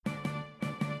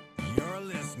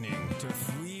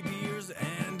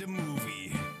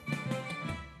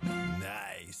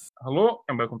Hello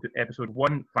and welcome to episode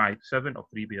 157 of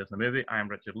Three Beers in a Movie. I am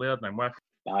Richard Laird and I'm with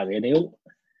Barry Neil.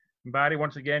 Barry.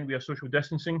 Once again, we are social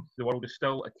distancing. The world is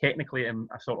still technically in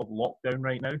a sort of lockdown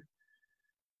right now,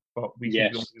 but we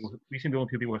seem to be the only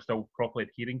people who are still properly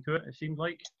adhering to it, it seems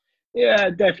like. Yeah,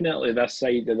 definitely this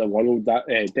side of the world,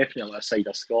 definitely this side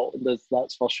of Scotland,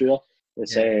 that's for sure.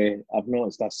 I've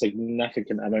noticed a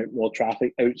significant amount more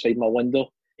traffic outside my window,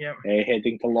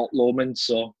 heading to Loch Lomond,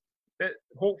 so...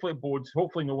 Hopefully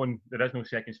there is no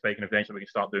second spike, and eventually we can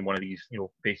start doing one of these,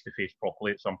 face-to-face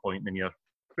properly at some point in the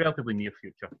relatively near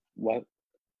future.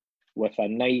 With a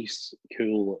nice,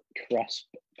 cool, crisp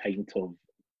pint of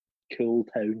Cold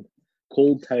Town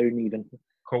even.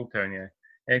 Cold Town, yeah.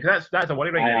 Because that's a worry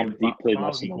right now. I am deeply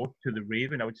missing them. Go to the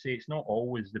Raven, I would say it's not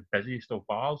always the busiest of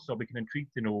bars, so I'll be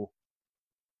intrigued to know,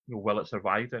 will it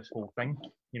survive this whole thing?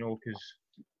 Because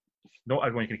not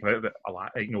everyone can come out of it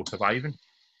alive, surviving.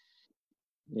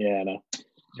 Yeah, no.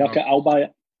 Chuck it, I'll buy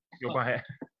it. You'll buy it.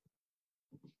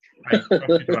 I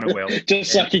run it well.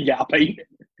 Just so I can get a pint.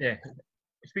 Yeah.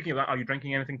 Speaking of that, are you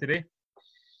drinking anything today?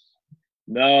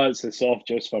 No, it's a soft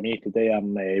juice for me today.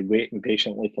 I'm waiting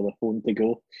patiently for the phone to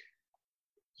go.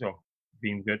 So,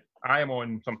 being good. I am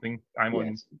on something. I'm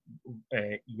on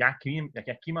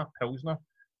Yakima Pilsner,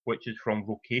 which is from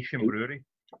Vocation Brewery,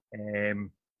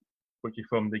 which is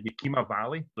from the Yakima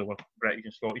Valley. There were British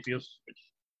and Scottish beers, which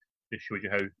just shows you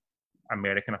how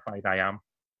Americanified I am.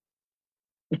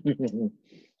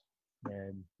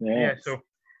 So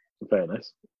very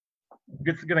nice.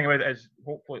 Good thing about it is,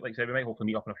 hopefully, like I said, we might hopefully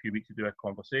meet up in a few weeks to do a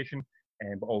conversation,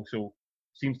 but also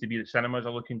seems to be that cinemas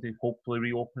are looking to hopefully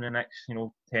reopen in the next,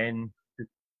 10 to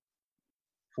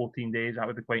 14 days. That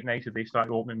would be quite nice if they start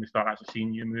opening. We start actually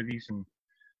seeing new movies and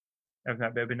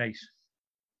everything. That would be nice.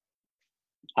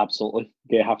 Absolutely.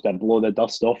 They have to blow the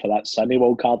dust off of that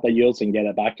Cineworld card of yours and get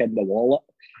it back in the wallet.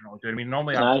 I mean,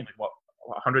 normally I've seen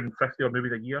 150 or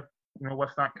movies a year, with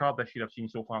that card. This year I've seen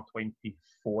so far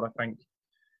 24, I think,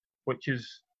 which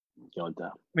is... God damn.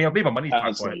 I mean, I'll pay my money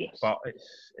back for it, but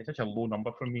it's such a low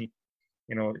number for me.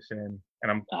 It's and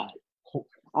I'm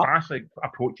fast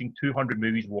approaching 200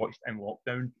 movies watched in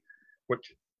lockdown,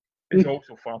 which is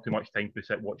also far too much time to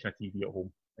sit watching a TV at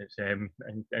home. It's I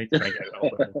need to try and get it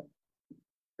out of it.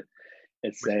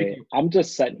 I'm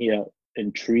just sitting here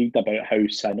intrigued about how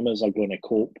cinemas are going to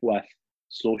cope with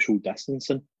social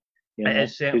distancing.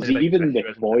 Because even the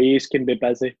boys can be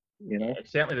busy.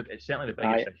 It's certainly the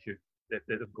biggest issue that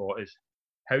they've got is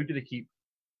how do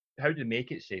they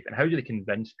make it safe, and how do they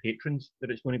convince patrons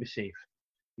that it's going to be safe?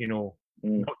 Not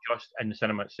just in the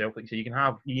cinema itself. Like, so you can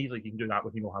do that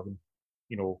with having,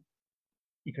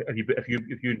 if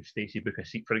you and Stacey book a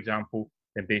seat, for example,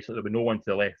 then basically there'll be no one to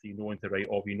the left of you, no one to the right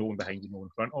of you, no one behind you, no one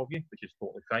in front of you, which is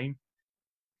totally fine.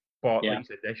 But like you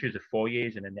said, the issues of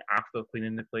foyers and then the after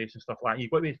cleaning the place and stuff like that,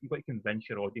 you've got to convince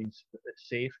your audience that it's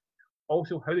safe.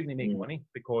 Also, how are they going to make money?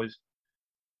 Because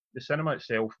the cinema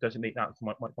itself doesn't make that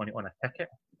much money on a ticket.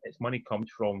 Its money comes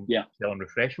from selling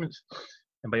refreshments.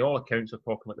 And by all accounts, they're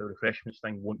talking like the refreshments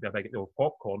thing won't be a big deal.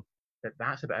 Popcorn,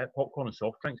 that's about it. Popcorn and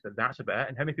soft drinks, that's about it.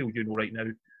 And how many people do you know right now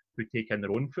who take in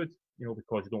their own food,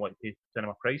 because they don't like to pay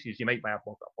cinema prices? You might buy a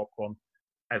bucket of popcorn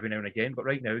every now and again, but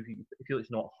right now, if you feel it's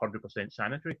not 100%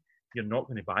 sanitary, you're not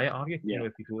going to buy it, are you? If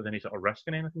you feel there's any sort of risk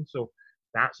in anything. So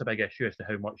that's a big issue as to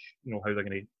how much, how they're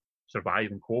going to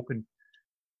survive and cope. And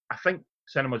I think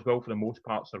cinemas will, for the most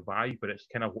part, survive, but it's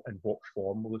kind of in what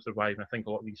form will they survive. And I think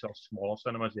a lot of these sort of smaller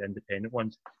cinemas, the independent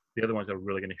ones, they're the ones that are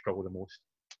really going to struggle the most.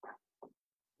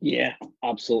 Yeah,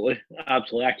 absolutely.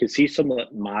 Absolutely. I could see some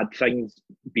like mad things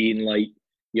being like,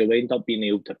 you'll end up being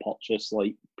able to purchase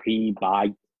like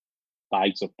pre-bagged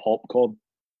bags of popcorn.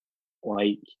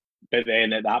 But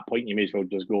then at that point, you may as well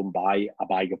just go and buy a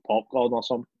bag of popcorn or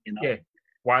something. Yeah.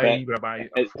 Why would I buy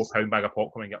a £4 bag of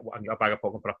popcorn and get a bag of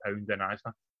popcorn for £1 in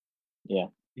Asda? Yeah,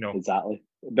 exactly.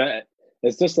 But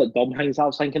it's just like dumb things I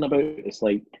was thinking about. It's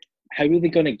like, how are they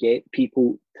going to get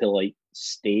people to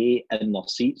stay in their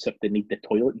seats if they need the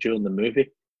toilet during the movie?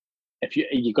 If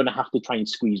you're going to have to try and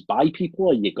squeeze by people,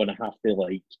 or you're going to have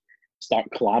to start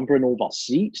clambering over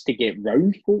seats to get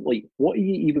round folk. What are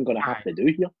you even going to have to do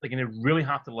here? They're going to really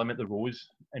have to limit the rows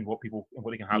and what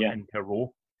they can have in per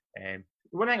row.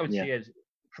 One thing I would say is,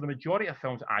 for the majority of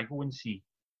films I go and see,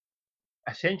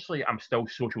 essentially I'm still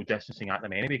social distancing at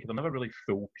them anyway, because they're never really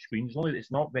full screens.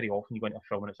 It's not very often you go into a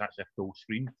film and it's actually a full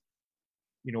screen.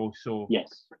 So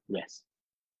yes.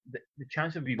 The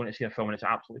chance of you going to see a film and it's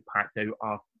absolutely packed out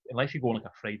are, unless you go on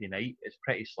a Friday night, it's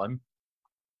pretty slim.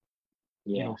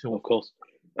 Yeah, so of course.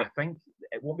 I think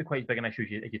it won't be quite as big an issue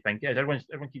as you think it is.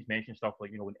 Everyone keeps mentioning stuff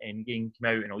like, when Endgame came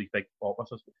out and all these big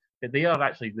blockbusters, but they are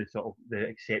actually the sort of the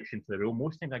exception to the rule.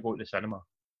 Most times I go to the cinema,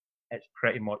 it's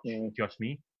pretty much just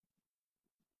me.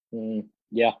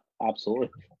 Yeah, absolutely.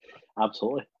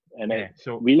 And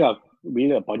so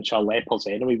we're a bunch of lepers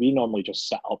anyway. We normally just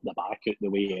sit up the back out the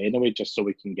way anyway, just so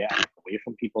we can get away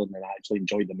from people and then actually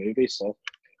enjoy the movie. So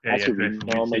that's what we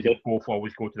normally do. Both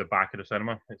always go to the back of the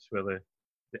cinema. It's where the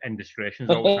indiscretions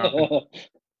always happen.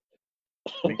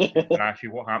 They ask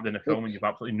you what happened in the film and you've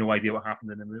absolutely no idea what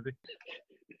happened in the movie.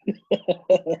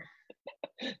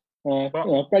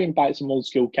 Bringing back some old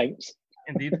school kinks.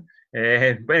 Indeed.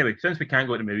 But anyway, since we can't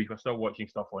go to the movies, we're still watching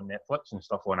stuff on Netflix and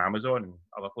stuff on Amazon and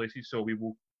other places. So we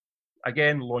will,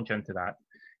 again, launch into that.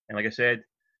 And like I said,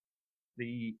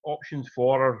 the options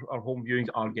for our home viewings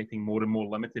are getting more and more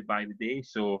limited by the day.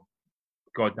 So,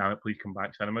 God damn it, please come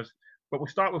back, cinemas. But we'll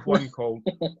start with one called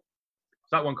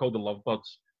The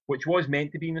Lovebirds, which was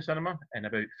meant to be in the cinema in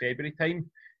about February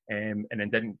time, and then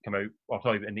didn't come out.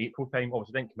 In April time.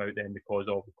 Obviously, didn't come out then because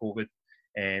of the COVID.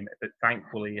 But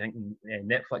thankfully, I think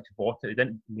Netflix bought it. They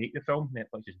didn't make the film.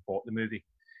 Netflix just bought the movie,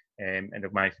 and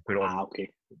they've managed to put it on.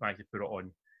 Managed to put it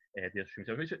on their stream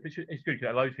service. It's good because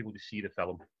it allows people to see the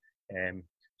film.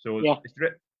 It's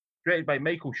directed by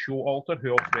Michael Showalter,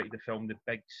 who also directed the film The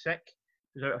Big Sick.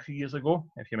 It was out a few years ago,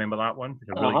 if you remember that one. It's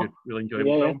a really good, really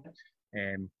enjoyable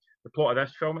film. The plot of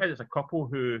this film is a couple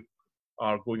who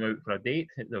are going out for a date.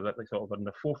 They're like sort of in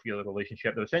the fourth year of the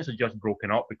relationship. They're essentially just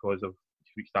broken up because of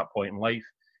reached that point in life.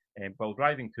 While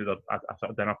driving to a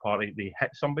sort of dinner party, they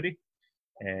hit somebody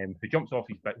who jumps off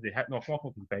his bike. They hit him off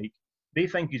his bike. They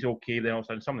think he's okay. Then all of a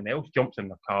sudden, someone else jumps in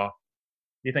the car.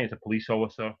 They think it's a police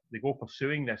officer. They go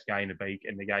pursuing this guy in the bike,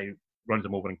 and the guy runs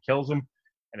him over and kills him,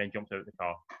 and then jumps out of the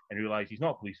car and realises he's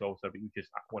not a police officer, but he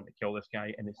just want to kill this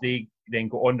guy. And they then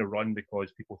go on the run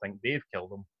because people think they've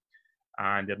killed him,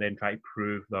 and they then try to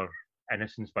prove their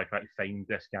innocence by trying to find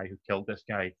this guy who killed this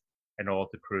guy in order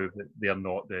to prove that they're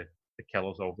not the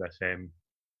killers of this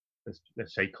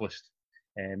cyclist.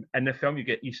 In the film, you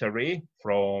get Issa Rae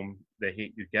from The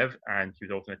Hate You Give, and she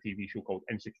was also in a TV show called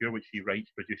Insecure, which she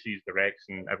writes, produces, directs,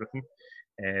 and everything.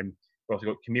 We've also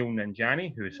got Camille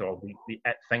Nanjiani, who is sort of the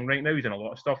it thing right now. He's in a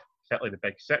lot of stuff, certainly The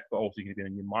Big Sick, but also going to be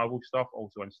in new Marvel stuff,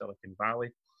 also in Silicon Valley.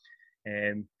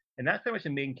 And that's pretty much the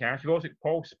main cast. You've also got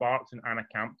Paul Sparks and Anna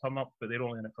Camp turn up, but they're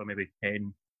only in it for maybe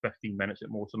 10, 15 minutes at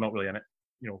most. They're not really in it,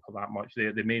 for that much.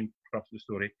 The main thrust of the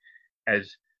story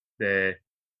is the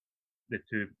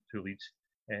two leads.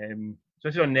 So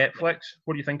this is on Netflix.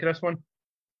 What do you think of this one?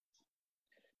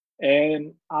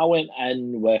 I went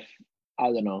in with, I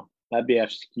don't know, maybe a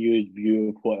skewed view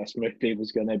of what this movie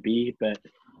was going to be, but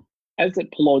as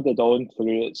it plodded on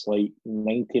through its like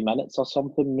 90 minutes or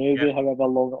something, maybe however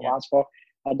long it lasts for,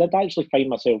 I did actually find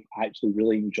myself actually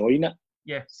really enjoying it.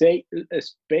 Yeah.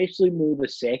 Especially more the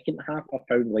second half, I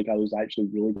found like I was actually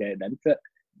really getting into it,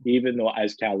 even though it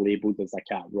is kind of labelled as like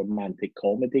a romantic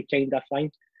comedy kind of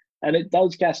thing. And it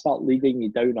does kind of start leading you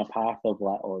down a path of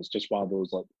like, it's just one of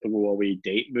those like throwaway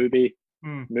date movies.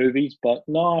 But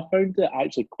no, I found it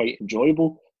actually quite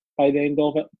enjoyable by the end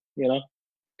of it,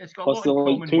 It's got a lot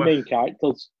in common two main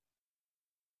characters.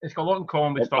 It's got a lot in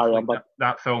common with stuff like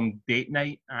that film Date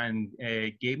Night and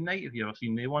Game Night. Have you ever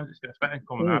seen the ones? It's got a bit in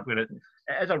common with that, where it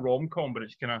is a rom-com, but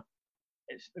it's a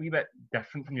wee bit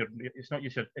different from it's not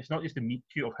just the meet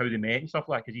cute of how they met and stuff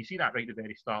like that, because you see that right at the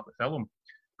very start of the film,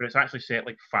 but it's actually set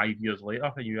like 5 years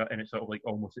later, and it's sort of like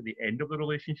almost at the end of the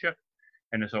relationship,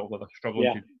 and it's sort of like they're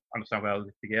struggling to understand why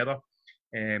they're together.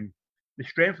 The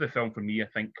strength of the film for me, I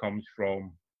think, comes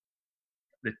from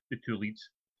the two leads.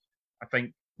 I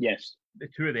think the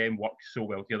two of them work so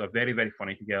well together. They're very, very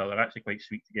funny together. They're actually quite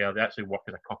sweet together. They actually work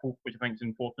as a couple, which I think is an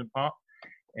important part.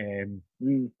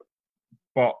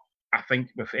 But I think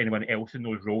with anyone else in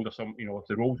those roles, or if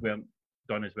the roles weren't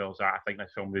done as well as that, I think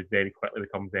this film would very quickly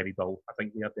become very dull. I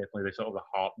think they are definitely the sort of the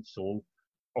heart and soul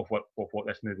of what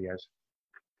this movie is.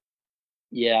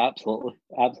 Yeah,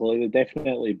 absolutely. They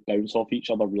definitely bounce off each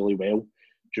other really well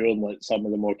during like some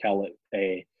of the more kind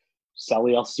of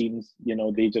sillier scenes.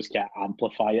 They just get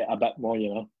amplify it a bit more,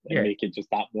 and make it just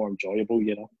that more enjoyable.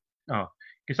 Because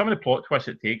some of the plot twists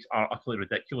it takes are utterly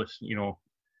ridiculous. They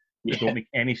don't make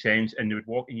any sense, and they would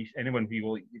walk in anyone who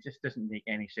will. It just doesn't make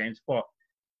any sense, but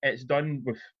it's done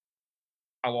with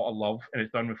a lot of love, and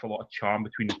it's done with a lot of charm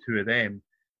between the two of them.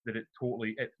 That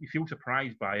you feel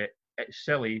surprised by it. It's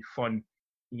silly, fun,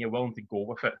 and you're willing to go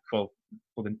with it for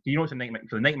the. It's a 90 minutes.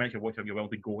 For the 90 minutes you're watching, you're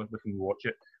willing to go with it and watch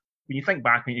it. When you think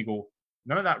back and you go,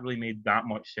 none of that really made that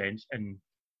much sense, and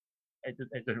it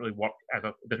doesn't really work as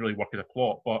a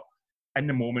plot. But in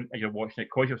the moment as you're watching it,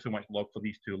 because you have so much love for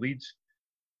these two leads,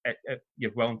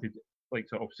 you're willing to like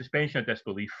sort of suspension of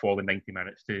disbelief for the 90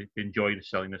 minutes to enjoy the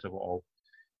silliness of it all.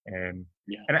 And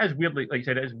it is weirdly, like I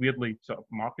said, it is weirdly sort of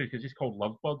marketed because it's called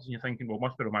Lovebirds, and you're thinking, well, it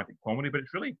must be romantic comedy, but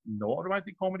it's really not a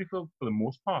romantic comedy for the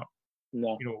most part.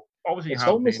 No, Obviously, it's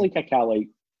almost like a kind of like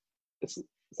it's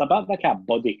a bit like a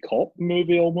buddy cop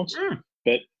movie almost,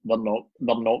 but they're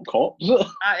not cops.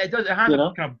 It does. It has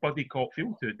a kind of buddy cop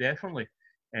feel to it, definitely.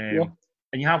 And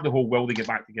you have the whole will they get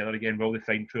back together again? Will they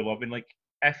find true love? And like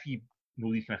if you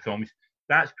know these kind of films,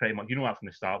 that's pretty much that from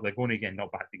the start. They're going to get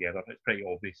not back together. It's pretty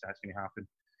obvious that's going to happen.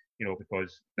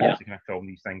 Because that's the kind of film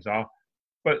these things are.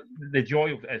 But the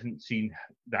joy of it isn't seeing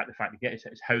that the fact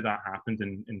it's how that happened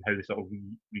and how they sort of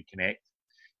reconnect.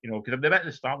 Because the bit at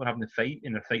the start they're having the fight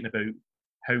and they're fighting about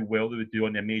how well they would do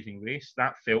on The Amazing Race.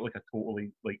 That felt like a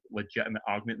totally like legitimate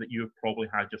argument that you have probably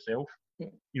had yourself.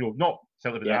 Not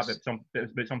silly about that,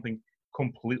 but something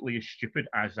completely as stupid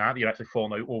as that. You're actually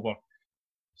falling out over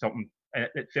something. And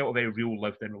it felt a very real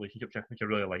lived-in relationship, which I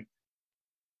really liked.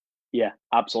 Yeah,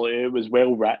 absolutely. It was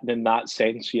well written in that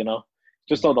sense,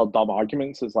 Just other dumb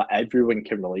arguments. It's like everyone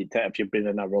can relate to it if you've been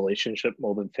in a relationship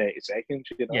more than 30 seconds,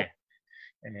 Yeah.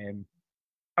 I'm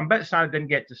a bit sad I didn't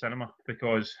get to cinema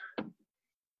because I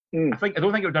don't think it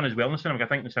would have done as well in the cinema. I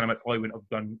think the cinema probably wouldn't have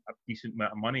done a decent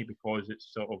amount of money because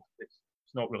it's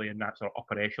not really in that sort of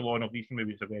upper echelon of these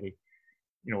movies. It's a very,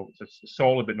 it's a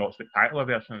solid but not spectacular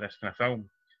version of this kind of film.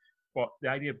 But the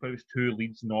idea of it was two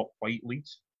leads, not white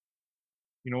leads.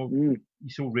 You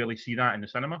so rarely see that in the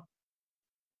cinema.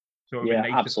 So it'd be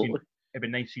nice absolutely. It'd be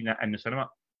nice seeing that in the cinema.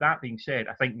 That being said,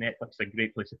 I think Netflix is a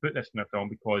great place to put this in a film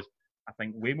because I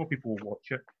think way more people will watch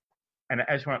it, and it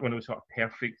is one of those sort of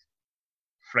perfect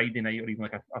Friday night or even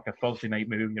like a Thursday night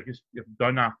movie. When you're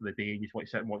done after the day and you just want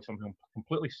to sit and watch something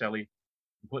completely silly,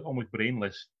 almost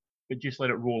brainless, but just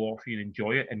let it roll off you and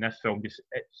enjoy it. And this film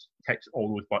it ticks all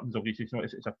those buttons. Obviously,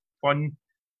 it's a fun,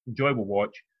 enjoyable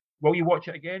watch. Will you watch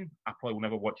it again? I probably will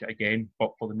never watch it again.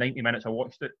 But for the 90 minutes I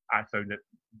watched it, I found it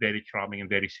very charming and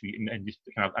very sweet and just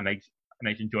kind of a nice,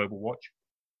 enjoyable watch.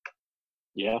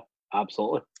 Yeah,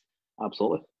 absolutely.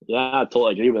 Yeah, I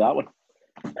totally agree with that one.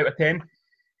 Out of 10?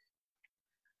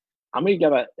 I'm gonna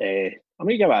give it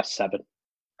a 7.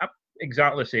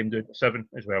 Exactly the same, dude. 7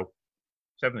 as well.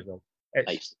 It's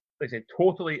nice. Like I said,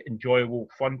 totally enjoyable,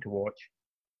 fun to watch.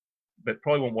 But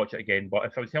probably won't watch it again. But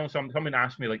if I was telling someone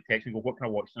asked me, like, text me, go, what can I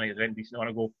watch tonight? Is there anything decent? And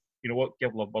I go, you know what?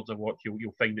 Give Lovebirds a watch.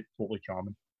 You'll find it totally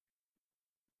charming.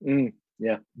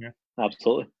 Yeah.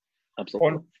 Absolutely.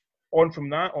 On from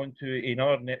that, on to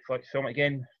another Netflix film.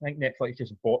 Again, I think Netflix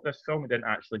just bought this film. It didn't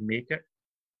actually make it.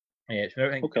 It's from,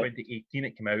 I think, 2018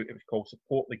 it came out. It was called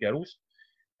Support the Girls,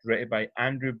 directed by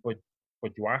Andrew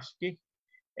Budwowski,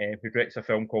 who directs a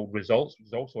film called Results, which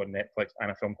is also on Netflix, and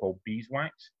a film called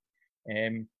Beeswax.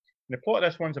 And the plot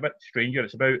of this one's a bit stranger.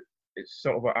 It's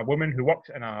sort of a woman who works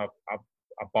in a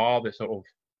bar that's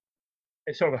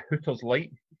it's sort of a Hooters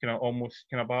light, almost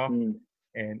kind of bar.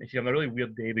 And she's having a really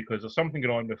weird day because there's something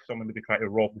going on with someone maybe trying to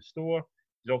rob the store.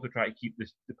 She's also trying to keep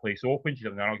the place open. She's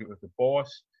having an argument with the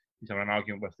boss. She's having an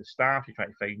argument with the staff. She's trying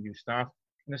to find new staff.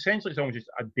 And essentially, it's almost just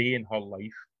a day in her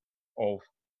life of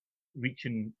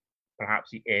reaching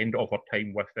perhaps the end of her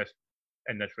time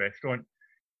in this restaurant.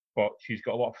 But she's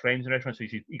got a lot of friends in the restaurant, so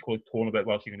she's equally torn about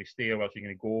where she's going to stay or where she's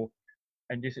going to go.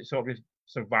 And just it's sort of just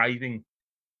surviving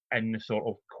in the sort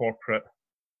of corporate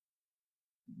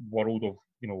world of,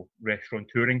 restaurant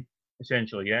touring,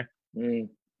 essentially, yeah.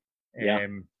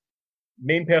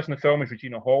 Main person in the film is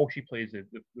Regina Hall. She plays the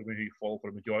woman who you follow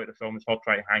for the majority of the film. It's her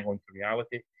trying to hang on to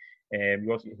reality.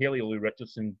 You also get Haley Lou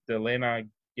Richardson, Delena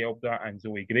Gelbda, and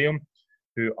Zoe Graham,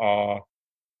 who are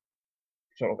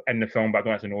sort of in the film, but I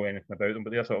don't actually know anything about them.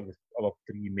 But they're sort of the other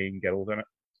 3 main girls in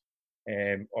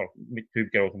it, or 2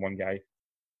 girls and 1 guy.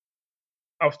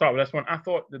 I'll start with this one. I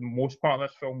thought the most part of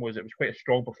this film was quite a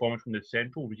strong performance from the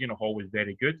central. Regina Hall was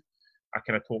very good. I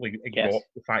kind of totally got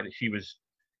the fact that she was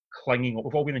clinging on.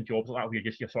 We've all been in jobs like that where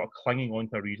you're sort of clinging on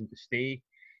to a reason to stay.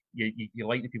 You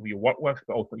like the people you work with,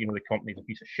 but also, the company's a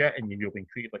piece of shit and you're being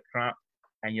treated like crap.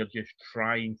 And you're just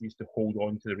trying to hold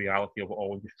on to the reality of it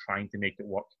all and just trying to make it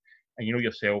work. And you know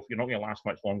yourself, you're not going to last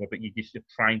much longer, but you're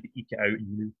trying to eke it out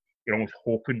and you're almost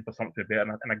hoping for something better.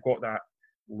 And I got that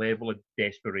level of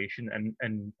desperation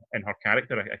in her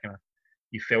character. I kind of,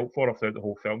 you felt for her throughout the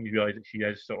whole film. You realise that she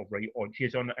is sort of right on.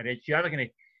 She's on, and she's either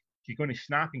she's going to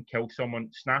snap and kill someone,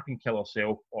 snap and kill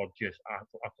herself, or just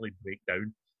utterly break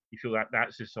down. You feel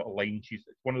that's the sort of line. It's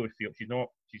one of those feels. She's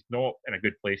not in a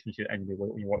good place when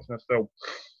you're watching this film.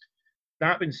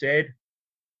 That being said,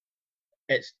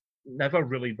 it's never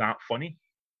really that funny.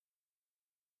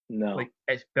 No, like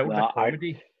it's built a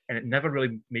comedy, and it never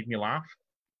really made me laugh.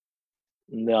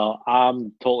 No,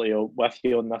 I'm totally with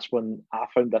you on this one. I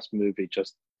found this movie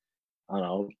just, I don't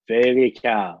know, very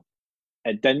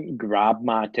it didn't grab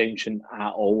my attention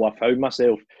at all. I found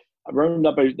myself around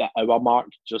about the hour mark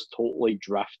just totally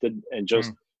drifted and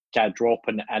just kind of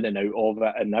dropping in and out of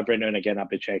it. And every now and again, I'd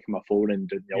be checking my phone and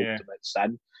doing the ultimate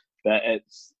sin. But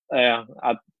it's,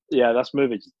 this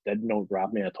movie just did not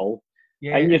grab me at all.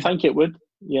 Yeah, and you think it would,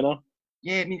 you know?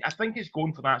 Yeah, I mean, I think it's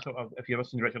going for that sort of, if you're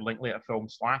listening to Richard Linklater film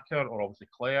Slacker, or obviously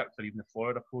Clerks, or even the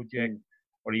Florida Project,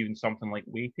 or even something like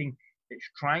Waiting, it's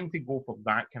trying to go for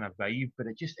that kind of vibe, but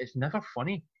it's never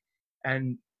funny.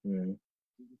 And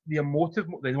the moments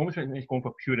when it's going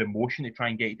for pure emotion to try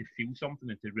and get you to feel something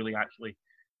and to really actually,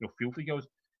 feel for girls,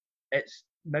 it's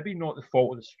maybe not the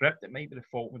fault of the script. It might be the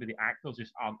fault maybe the actors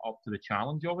just aren't up to the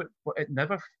challenge of it. But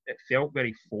it felt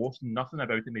very forced. Nothing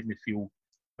about it made me feel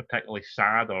particularly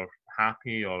sad or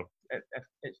happy, or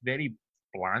it's very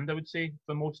bland, I would say,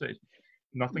 for most of it.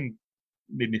 Nothing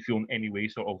made me feel in any way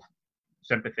sort of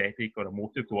sympathetic or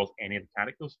emotive towards any of the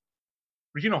characters.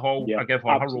 Regina Hall, I give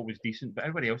her role was decent, but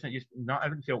everybody else,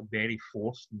 everything felt very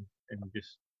forced and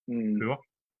just poor.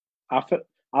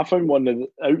 I found one of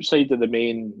outside of the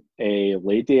main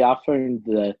lady, I found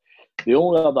the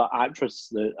only other actress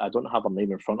that I don't have her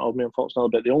name in front of me, unfortunately,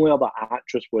 but the only other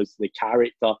actress was the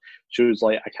character. She was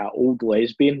like a old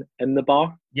lesbian in the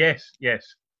bar. Yes.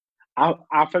 I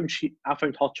found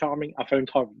her charming. I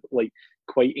found her like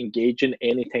quite engaging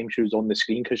anytime she was on the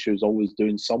screen because she was always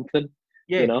doing something.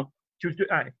 Yeah, you know, she was doing.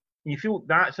 You feel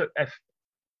that's if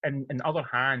in other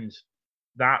hands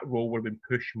that role would have been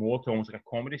pushed more to almost like a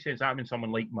comedy sense. That would have been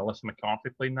someone like Melissa McCarthy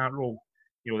playing that role.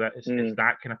 That it's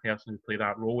that kind of person who play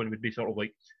that role, and it would be sort of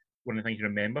like one of the things you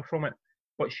remember from it.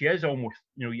 But she is almost,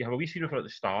 you have a wee scene of her at the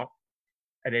start,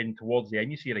 and then towards the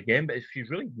end you see her again, but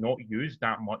she's really not used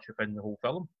that much within the whole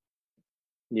film.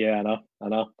 Yeah, I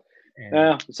know.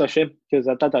 Yeah, it's a shame because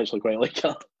I did actually quite like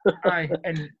her. Aye,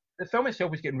 and the film itself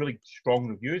was getting really strong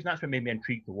reviews, and that's what made me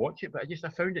intrigued to watch it. But I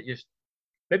found it just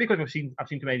maybe because I've seen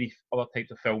too many of these other types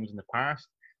of films in the past.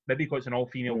 Maybe because it's an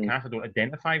all-female cast, I don't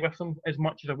identify with them as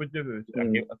much as I would do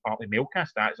with a partly male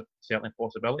cast. That is certainly a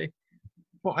possibility.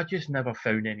 But I just never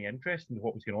found any interest in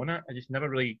what was going on. I just never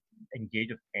really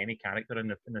engaged with any character in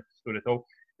the story at all.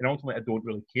 And ultimately, I don't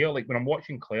really care. Like when I'm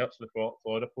watching Clerks, the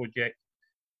Florida Project,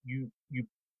 you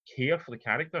care for the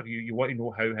character. You want to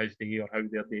know how his day or how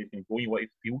their day is going to go. You want to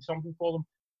feel something for them.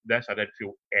 This, I didn't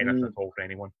feel anything at all for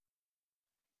anyone.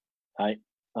 I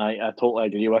totally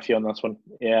agree with you on this one.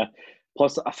 Yeah.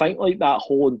 Plus, I think like that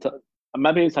whole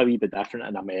maybe it's a wee bit different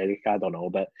in America. I don't know,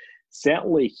 but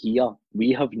certainly here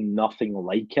we have nothing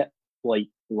like it, like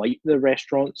the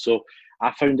restaurant. So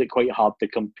I found it quite hard to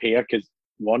compare because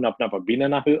one, I've never been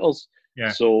in a Hooters,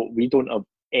 so we don't have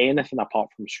anything apart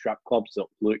from strip clubs that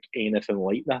look anything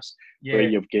like this, where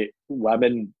you've got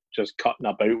women just cutting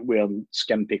about wearing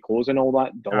skimpy clothes and all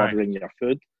that, delivering your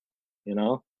food. It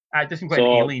doesn't quite an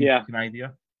alien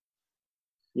idea.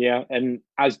 Yeah, and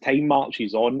as time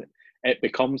marches on, it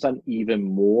becomes an even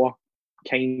more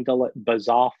kind of like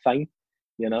bizarre thing,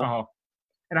 And I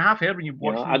have heard when you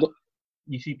watch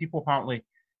you see people apparently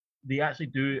they actually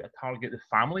do target the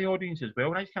family audience as well.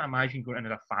 And I just can't imagine going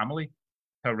into a family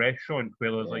to a restaurant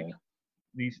where there's like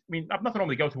these. I mean, I've nothing on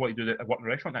the girls to what you do at work in a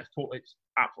restaurant. It's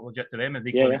absolutely legit to them, and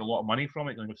they collect a lot of money from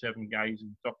it. They're serving guys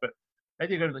and stuff. But if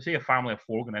you're going to say a family of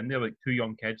four going in there, like 2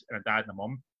 young kids and a dad and a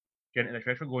mum, getting into this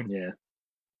restaurant, going,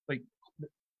 like,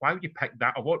 why would you pick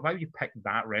that? Or why would you pick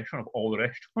that restaurant of all the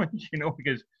restaurants?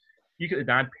 Because you get the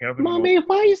dad pervert. Mommy,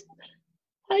 why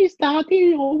is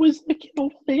Daddy always looking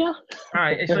over there?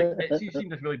 It's like it seems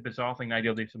this really bizarre thing. The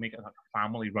idea they to make it like a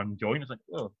family-run joint. It's like,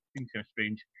 oh, seems kind of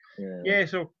strange.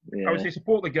 So I would say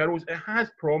support the girls. It has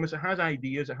promise. It has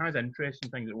ideas. It has interesting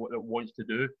things that it wants to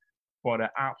do, but it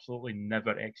absolutely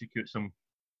never executes them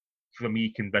for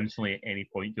me convincingly at any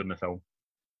point during the film.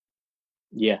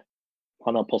 Yeah,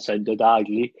 100%. Did I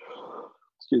agree?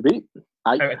 Excuse me.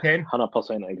 Out of 10,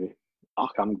 100% I agree.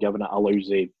 I'm giving it a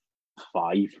lousy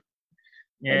 5.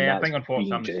 Yeah, I think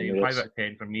unfortunately I'm the same. 5 out of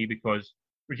 10 for me because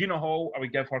Regina Hall, I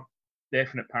would give her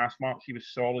definite pass mark. She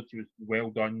was solid. She was well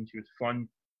done. She was fun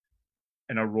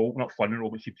in a role. Not fun in a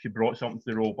role, but she brought something to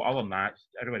the role. But other than that,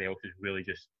 everybody else is really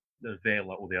just, there's very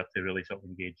little there to really sort of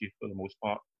engage you for the most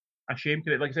part. A shame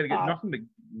to it. Like I said, I get nothing but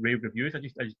rave reviews. I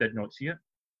just did not see it.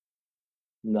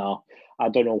 No, I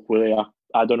don't know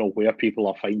where people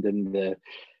are finding the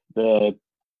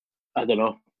I don't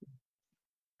know.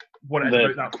 What it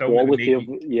is about that film? Quality of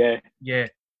yeah.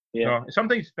 No,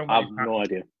 sometimes films I have no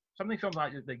idea. Sometimes films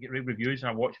like that get rave reviews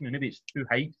and I watch them and maybe it's too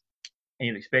hyped and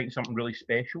you're expecting something really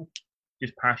special,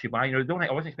 just pass you by. I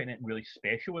wasn't expecting anything really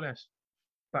special with this.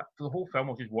 But for the whole film,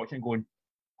 I was just watching, going,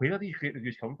 where are these great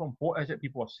reviews coming from? What is it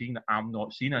people are seeing that I'm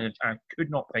not seeing? And I could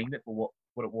not find it for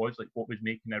what it was, like what was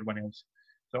making everyone else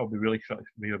sort of be really shut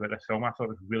about this film. I thought it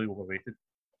was really overrated.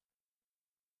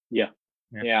 Yeah,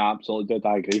 absolutely did.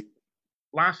 I agree.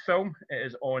 Last film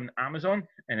is on Amazon,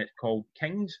 and it's called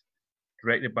Kings,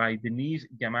 directed by Denise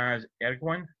Gamaz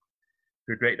Ergwan,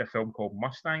 who directed a film called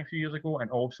Mustang a few years ago,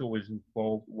 and also was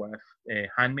involved with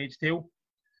Handmaid's Tale.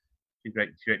 She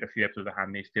directed a few episodes of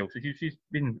Handmaid's Tale, so she's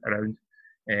been around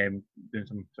doing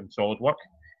some solid work.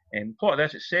 Plot of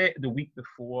this, it's set the week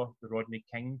before the Rodney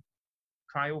King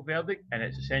trial verdict, and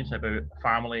it's essentially about a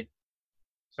family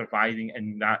surviving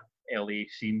in that LA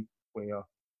scene where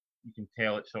you can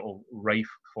tell it's sort of rife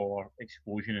for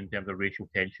explosion in terms of racial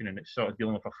tension, and it's sort of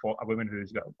dealing with a woman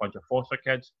who's got a bunch of foster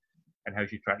kids and how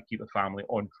she's trying to keep the family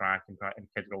on track, and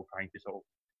kids are all trying to sort of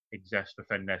exist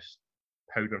within this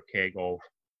powder keg of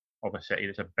a city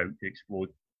that's about to explode.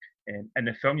 In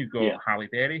the film, you've got Halle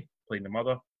Berry playing the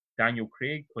mother, Daniel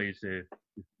Craig plays the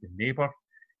neighbour,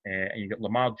 and you've got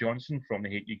Lamar Johnson from The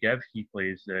Hate U Give. He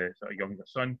plays the sort of younger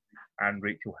son, and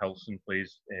Rachel Hilson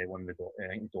plays one of the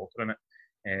daughter in it.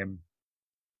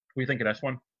 What do you think of this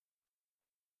one?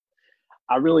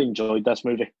 I really enjoyed this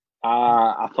movie.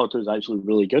 I thought it was actually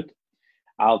really good.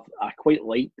 I quite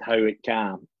liked how it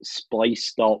kind of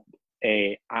spliced up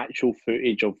actual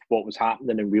footage of what was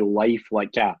happening in real life,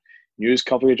 like news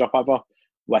coverage or whatever,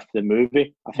 with the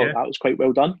movie. I thought that was quite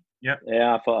well done. Yeah,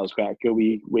 I thought that was quite a cool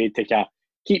way to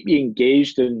keep you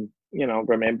engaged and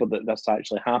remember that this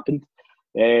actually happened.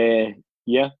 I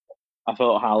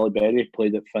thought Halle Berry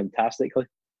played it fantastically.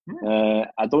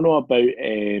 I don't know about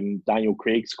Daniel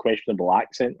Craig's questionable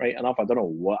accent, right enough. I don't know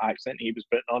what accent he was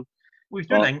putting on. Well, he's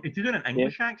doing an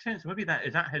English accent, so maybe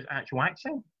is that his actual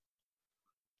accent?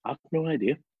 I have no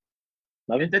idea.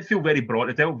 Maybe. It did feel very broad.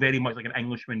 It felt very much like an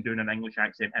Englishman doing an English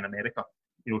accent in America.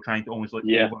 Trying to almost over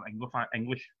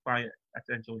English by it,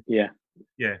 essentially. Yeah.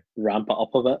 Ramp it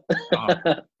up a bit.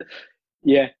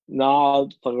 Yeah. No, I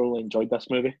thoroughly enjoyed this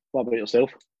movie. What about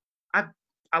yourself?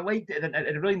 I liked it. It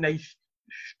had a really nice,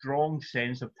 strong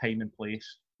sense of time and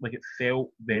place. Like, it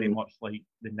felt very much like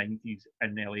the 90s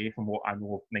in LA. From what I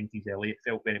know of 90s LA, it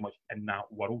felt very much in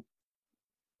that world.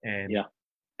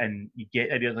 And you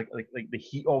get ideas like the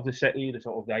heat of the city,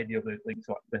 the idea of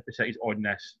the city's on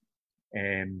this,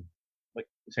 like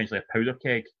essentially a powder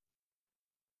keg.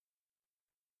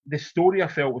 The story I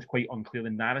felt was quite unclear. The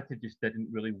narrative just didn't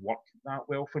really work that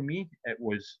well for me. It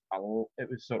was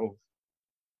sort of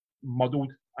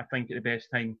muddled, I think, at the best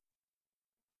time.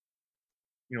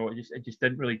 It just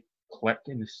didn't really click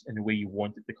in the way you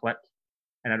want it to click,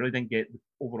 and I really didn't get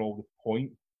the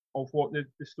point of what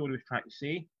the story was trying to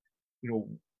say.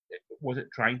 Was it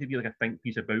trying to be like a think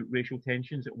piece about racial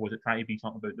tensions? Was it trying to be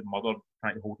something about the mother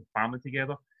trying to hold the family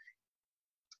together?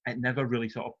 It never really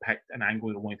sort of picked an angle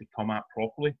that I wanted to come at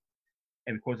properly,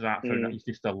 and because of that, I found that it's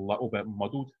just a little bit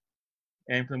muddled,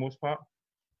 for the most part.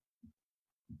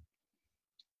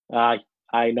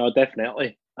 I know,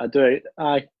 definitely. I do.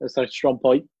 It's a strong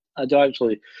point. I did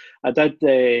think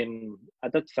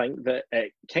that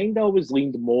it kind of always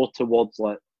leaned more towards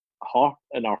like her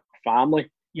and her family.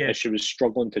 As she was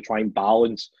struggling to try and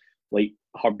balance like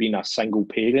her being a single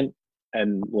parent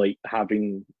and like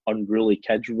having unruly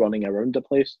kids running around the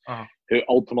place who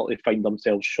ultimately find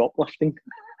themselves shoplifting.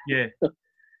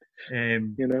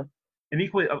 And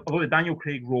equally, although the Daniel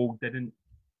Craig role didn't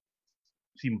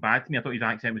seem bad to me, I thought his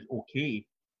accent was okay.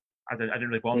 I didn't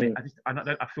really bother me.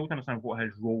 I failed to understand what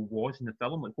his role was in the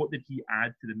film. Like, what did he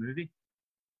add to the movie?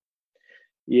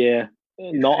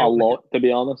 Not a lot, to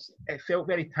be honest. It felt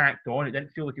very tacked on. It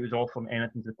didn't feel like it was offering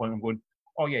anything to the point of going,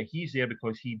 oh yeah, he's there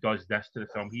because he does this to the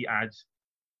film. He adds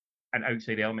an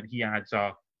outside element. He adds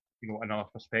another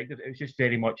perspective. It was just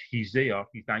very much he's there.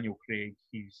 He's Daniel Craig.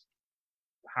 He's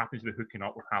happens to be hooking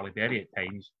up with Halle Berry at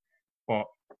times, but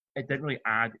it didn't really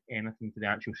add anything to the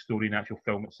actual story and the actual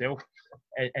film itself.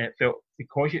 And it felt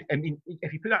because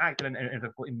if you put that actor in as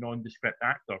a nondescript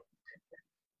actor,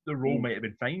 the role might have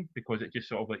been fine because it just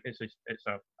sort of like it's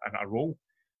a role.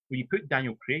 When you put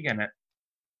Daniel Craig in it,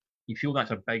 you feel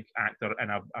that's a big actor in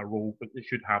a role, but it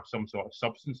should have some sort of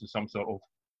substance and some sort of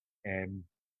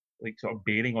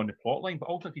bearing on the plot line. But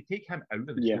also, if you take him out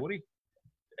of the story,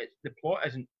 the plot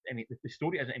isn't any. The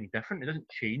story isn't any different. It doesn't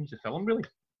change the film really.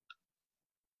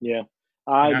 They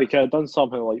could have done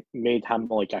something like made him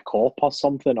like a cop or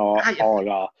something, or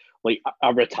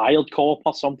a retired cop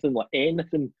or something, like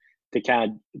anything to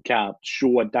kind of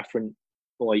show a different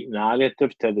like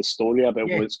narrative to the story about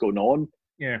what's going on.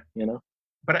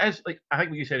 But it is like I think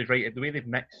what you said is right. The way they've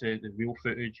mixed the real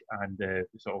footage and the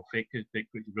sort of fake footage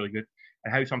is really good,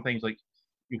 and how sometimes like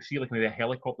you'll see like maybe a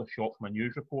helicopter shot from a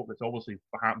news report that's obviously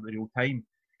happened in real time,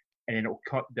 and then it'll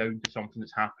cut down to something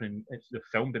that's happening. It's the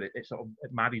film, but it sort of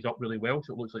it marries up really well,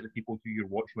 so it looks like the people who you're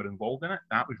watching were involved in it.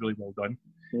 That was really well done.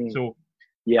 So,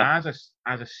 as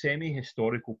a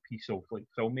semi-historical piece of like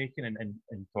filmmaking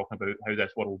and talking about how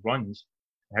this world runs,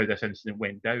 how this incident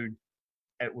went down,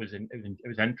 it was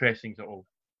interesting sort of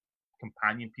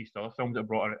companion piece to other films that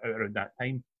brought it out around that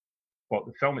time. But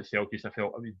the film itself, just I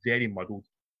felt it was very muddled.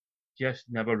 Just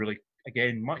never really,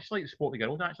 again, much like Sport the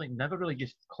Girls, actually never really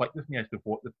just clicked with me as to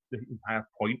what the entire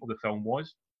point of the film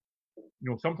was.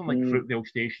 You know, something like Fruitvale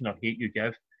Station or Hate You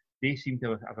Give, they seem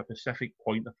to have a specific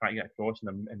point they're trying to get across,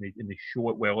 and they show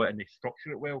it well and they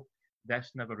structure it well.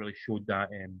 This never really showed that,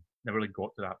 never really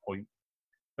got to that point.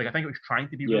 Like, I think it was trying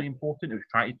to be really important. It was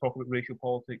trying to talk about racial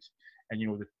politics and, you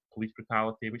know, the police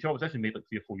brutality, which was actually made like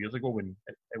 3 or 4 years ago when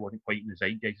it wasn't quite in the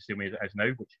zeitgeist the same way as it is now,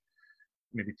 which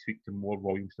maybe tweaked to more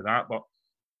volumes to that, but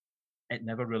it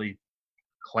never really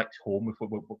clicks home with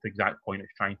what the exact point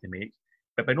it's trying to make.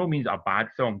 But by no means a bad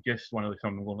film, just one of the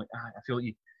films I'm going like, I feel like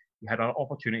you had an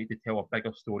opportunity to tell a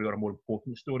bigger story or a more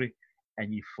important story,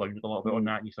 and you floundered a little bit on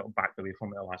that, and you sort of backed away from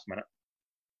it at the last minute.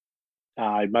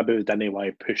 Maybe it didn't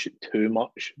want to push it too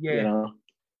much. You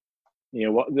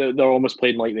know what? They're almost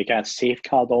playing like the kind of safe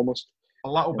card almost. A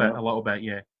little bit,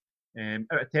 yeah.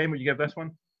 Out of 10, would you give this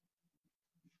one?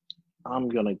 I'm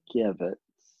gonna give it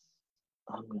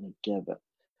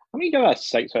a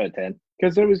 6 out of 10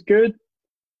 because it was good,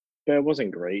 but it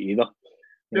wasn't great either.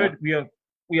 Good.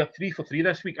 We are 3 for 3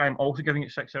 this week. I'm also giving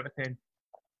it 6 out of 10.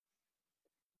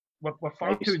 We're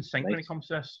far too in sync when it comes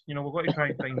to this. You know, we've got to try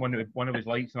and find one of his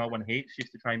likes and one hates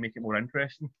just to try and make it more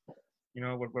interesting. You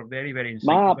know, we're very, very in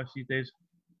sync with this these days.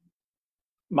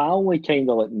 My only kind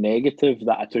of like negative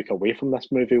that I took away from this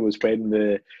movie was when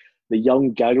the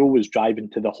young girl was driving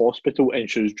to the hospital and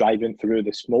she was driving through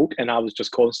the smoke, and I was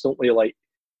just constantly like,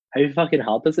 how fucking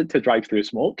hard is it to drive through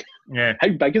smoke? Yeah. How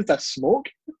big is this smoke?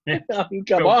 Yeah. I mean,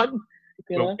 come on.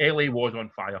 Well, LA was on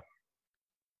fire.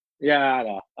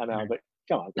 Yeah, I know, but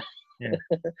come on. Yeah.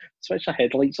 Switch the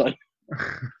headlights on.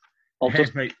 I'll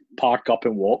just park up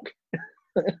and walk.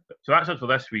 So that's it for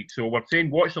this week. So we're saying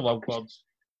watch The Lovebirds.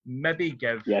 Maybe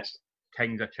give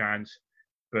Kings a chance,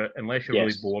 but unless you're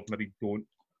really bored, maybe don't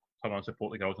turn on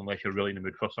Support the Girls unless you're really in the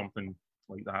mood for something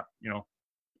like that, you know.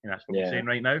 And that's what we're saying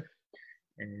right now.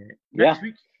 Next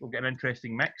week, we'll get an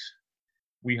interesting mix.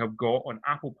 We have got on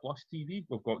Apple Plus TV,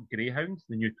 we've got Greyhound,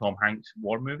 the new Tom Hanks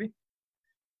war movie,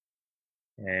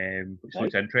 which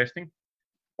looks interesting.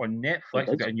 On Netflix,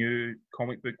 we've got a new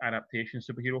comic book adaptation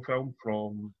superhero film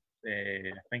from,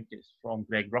 I think it's from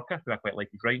Greg Rucka, who I quite like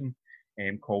his writing,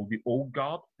 called The Old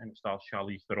Guard, and it stars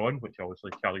Charlize Theron, which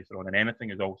obviously Charlize Theron in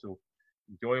anything is also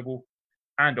enjoyable.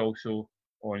 And also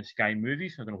on Sky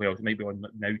Movies, I don't know where else, it might be on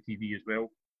Now TV as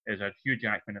well, is a Hugh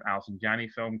Jackman and Alison Janney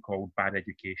film called Bad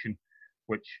Education,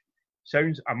 which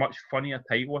sounds a much funnier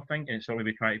title, I think, and it's sort of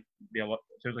maybe trying to be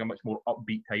sounds like a much more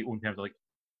upbeat title in terms of like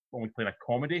only playing a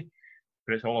comedy,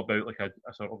 but it's all about like a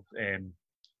sort of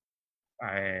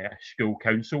a school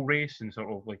council race and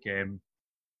sort of like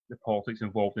the politics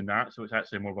involved in that. So it's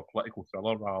actually more of a political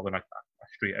thriller rather than a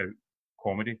straight out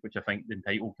comedy, which I think the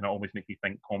title can almost make you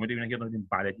think comedy when I hear the name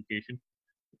Bad Education.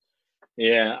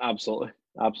 Yeah, absolutely.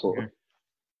 Yeah.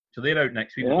 So they're out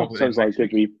next week. Yeah, sounds like a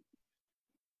good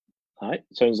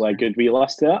sounds like a good wee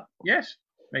list there. Yes,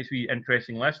 nice wee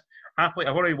interesting list. Happily,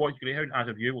 I've already watched Greyhound as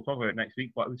of you. We'll talk about it next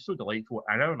week, but it was so delightful.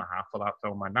 An hour and a half for that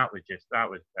film, man. That was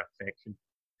perfection.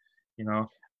 You know?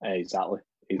 Exactly.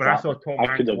 When I saw Tom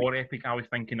Hanks' war epic, I was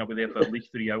thinking I'll be there for at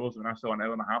least 3 hours. When I saw an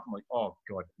hour and a half, I'm like, oh,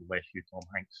 God bless you, Tom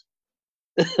Hanks.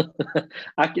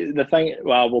 The thing,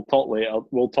 well, we'll talk later.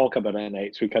 We'll talk about it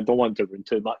next week. I don't want to ruin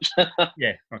too much.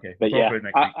 Yeah, okay. But yeah,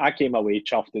 I came away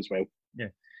chuffed as well. Yeah.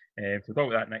 So we'll talk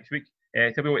about that next week.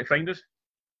 Tell me where to find us.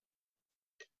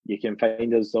 You can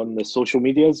find us on the social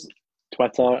medias,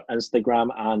 Twitter, Instagram,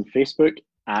 and Facebook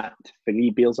at 3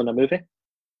 Beers in a Movie.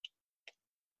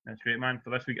 That's great, man.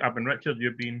 For this week, I've been Richard.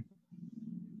 You've been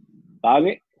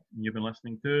Barry. You've been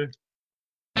listening to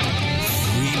 3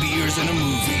 Beers in a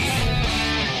Movie.